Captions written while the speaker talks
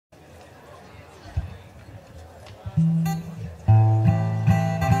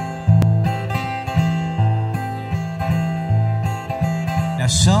Now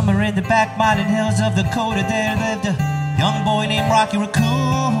somewhere in the back mountain hills of Dakota, there lived a young boy named Rocky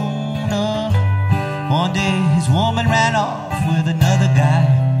Raccoon. One day his woman ran off with another guy,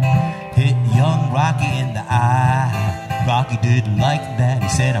 hit young Rocky in the eye. Rocky didn't like that, he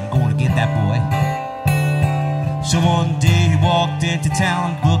said, I'm going to get that boy. So one day he walked into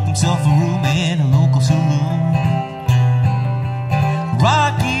town, booked himself a room in a local saloon.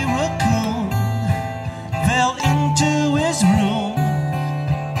 Rocky Raccoon fell into his room,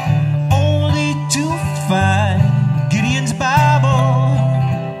 only to find Gideon's Bible.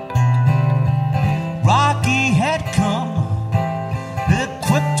 Rocky had come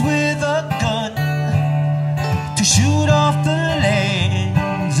equipped with a gun to shoot off the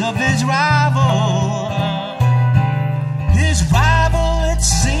legs of his rival. His rival, it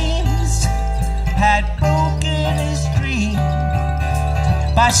seems, had broken his dream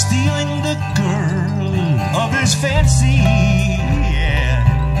by stealing the girl of his fancy. Yeah.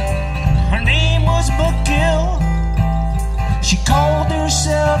 Her name was McGill. She called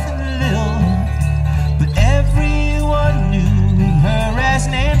herself Lil, but everyone knew her as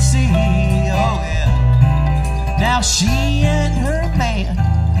Nancy. Oh yeah. Now she and her man,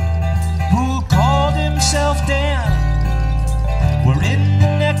 who called himself Dan, were in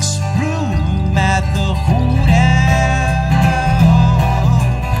the next room at the hoedown.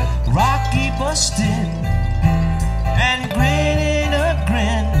 Rocky busted and grinning a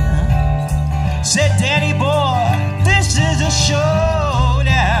grin, said, Danny boy, this is a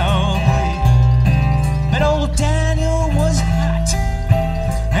showdown. But old Daniel was hot,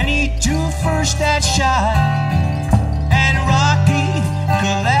 and he drew first that shot, and Rocky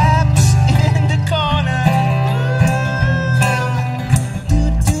collapsed in the corner.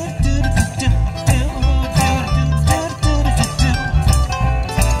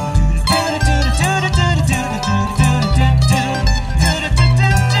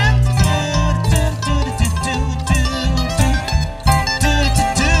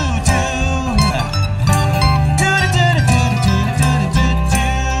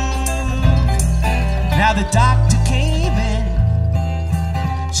 Now the doctor came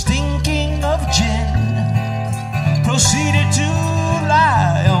in, stinking of gin, proceeded to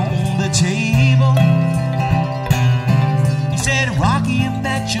lie on the table. He said, Rocky, you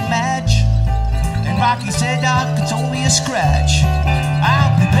met your match. And Rocky said, Doc, it's only a scratch.